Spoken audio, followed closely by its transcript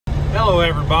Hello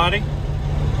everybody,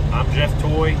 I'm Jeff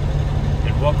Toy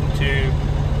and welcome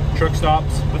to Truck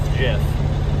Stops with Jeff.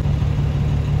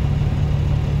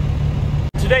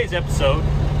 Today's episode,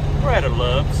 we're at a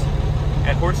Love's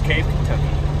at Horse Cave, Kentucky.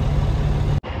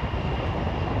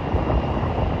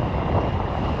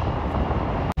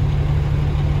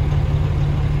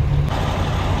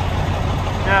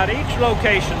 Now at each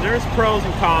location there's pros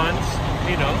and cons,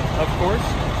 you know, of course.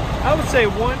 I would say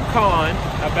one con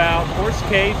about Horse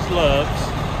Cave's Love's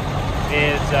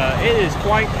is it is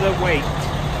quite the wait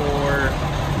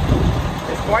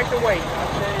it's quite the wait,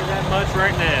 I'll tell you that much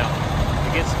right now,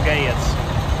 to get some gas,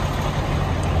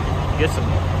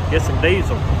 get some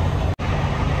diesel.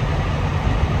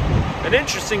 An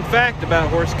interesting fact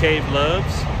about Horse Cave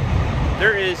Love's,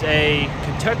 there is a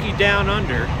Kentucky Down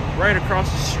Under right across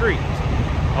the street,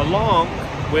 along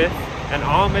with an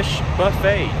Amish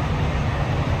buffet.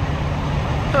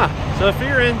 So if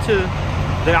you're into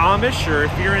the Amish, or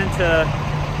if you're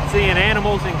into seeing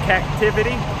animals in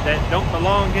captivity that don't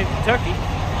belong in Kentucky,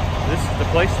 this is the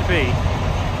place to be.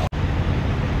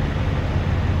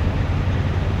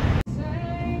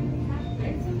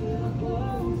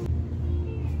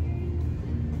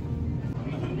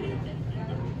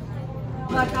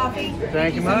 Black coffee.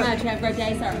 Thank you much. Have a great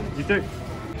day, sir. You too.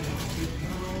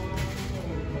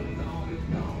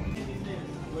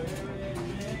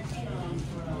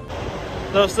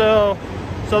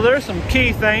 So there's some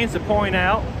key things to point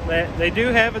out. That they do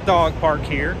have a dog park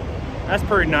here. That's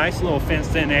pretty nice, a little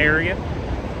fenced in area.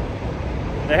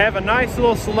 They have a nice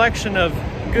little selection of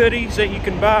goodies that you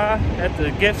can buy at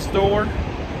the gift store.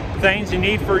 Things you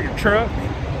need for your truck.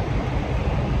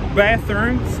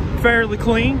 Bathrooms, fairly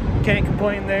clean, can't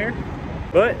complain there.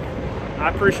 But I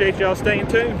appreciate y'all staying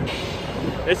tuned.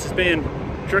 This has been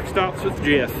Truck Stops with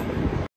Jeff.